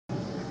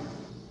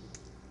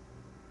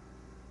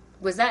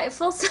Was that a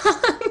full song?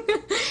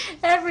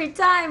 Every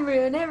time,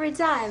 Rune, every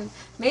time.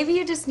 Maybe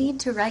you just need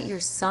to write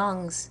your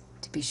songs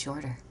to be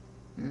shorter.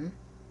 Hmm?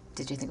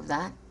 Did you think of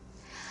that?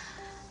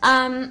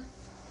 Um,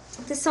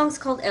 this song's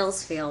called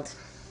Ells Field.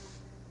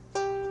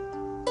 It's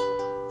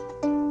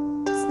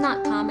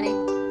not comedy.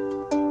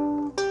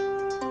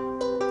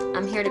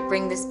 I'm here to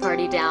bring this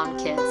party down,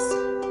 kids.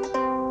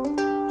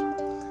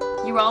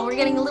 You all were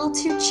getting a little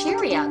too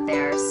cheery out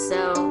there,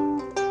 so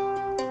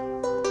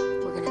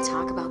we're gonna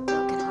talk about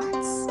broken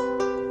hearts.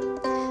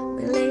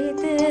 We laid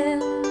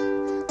there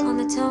on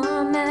the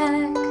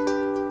tarmac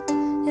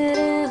at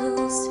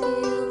Ells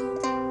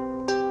Field.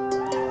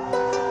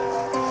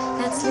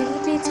 That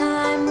sleepy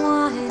time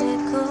wine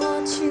had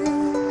caught you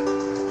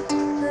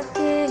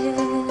again.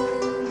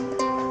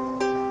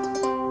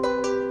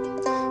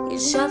 You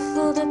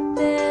shuffled a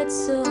bed,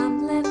 so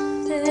I'm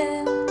left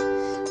there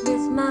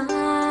with my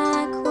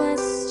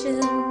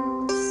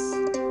questions.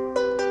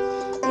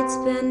 It's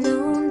been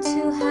known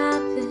to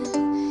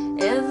happen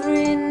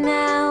every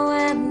now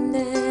and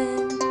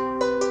then,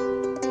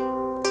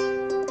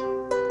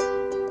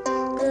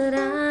 but I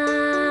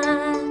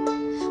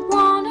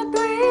wanna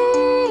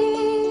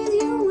breathe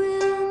you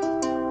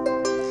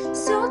in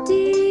so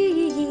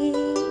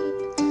deep,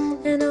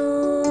 and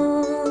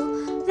all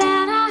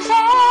that I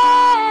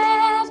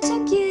have to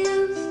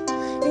give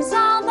is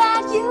all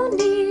that you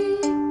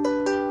need.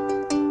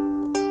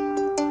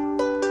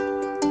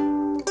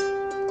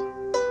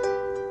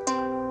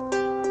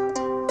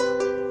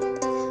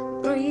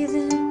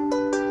 Breathing,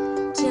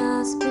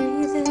 just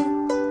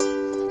breathing,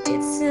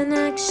 it's an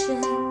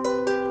action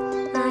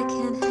I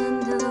can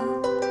handle.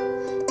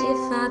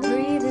 If I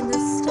breathe in the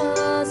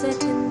stars, I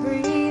can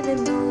breathe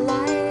in the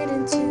light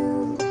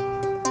into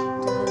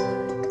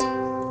dark.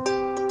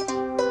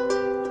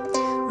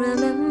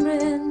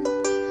 Remembering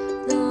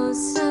those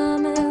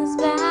summers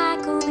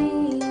back on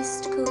the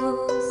East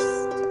Coast,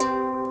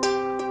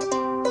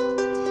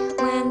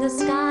 when the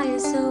sky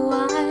is so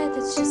wide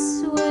that you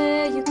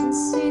swear you can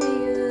see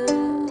the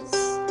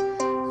earth's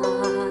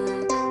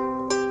arc.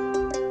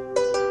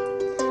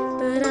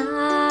 But I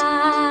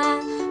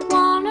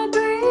wanna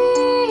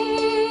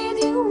breathe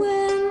you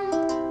in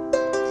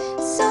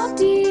so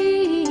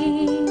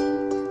deep,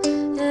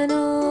 and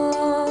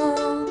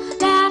all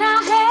that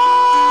I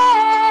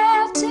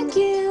have to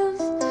give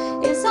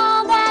is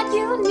all that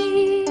you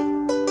need.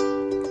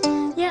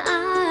 Yeah, I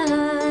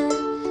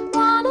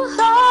wanna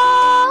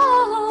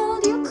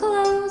hold you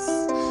close,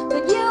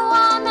 but you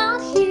are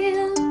not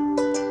here.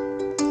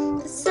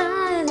 The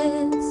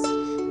silence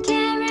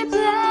can't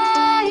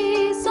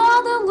replace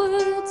all the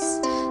words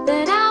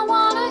that I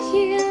wanna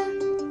hear.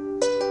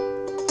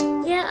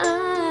 Yeah, I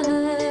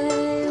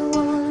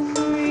wanna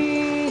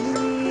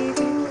breathe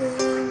you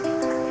in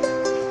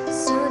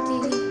so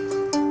deep.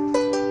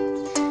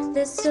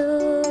 There's so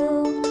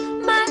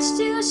much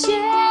to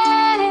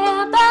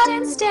share, but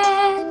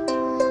instead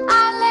I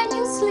let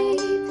you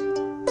sleep.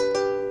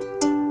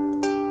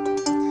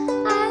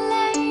 I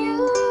let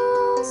you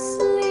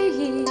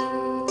sleep.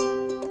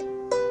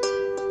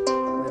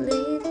 We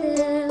lay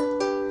there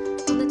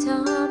on the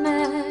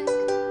tarmac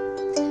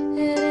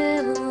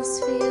at Ells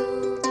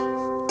Field.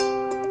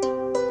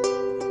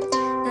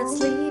 That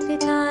sleepy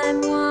time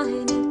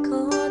wine had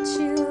caught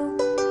you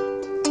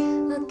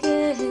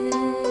again.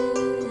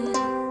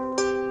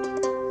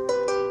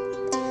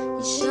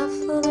 You shuffled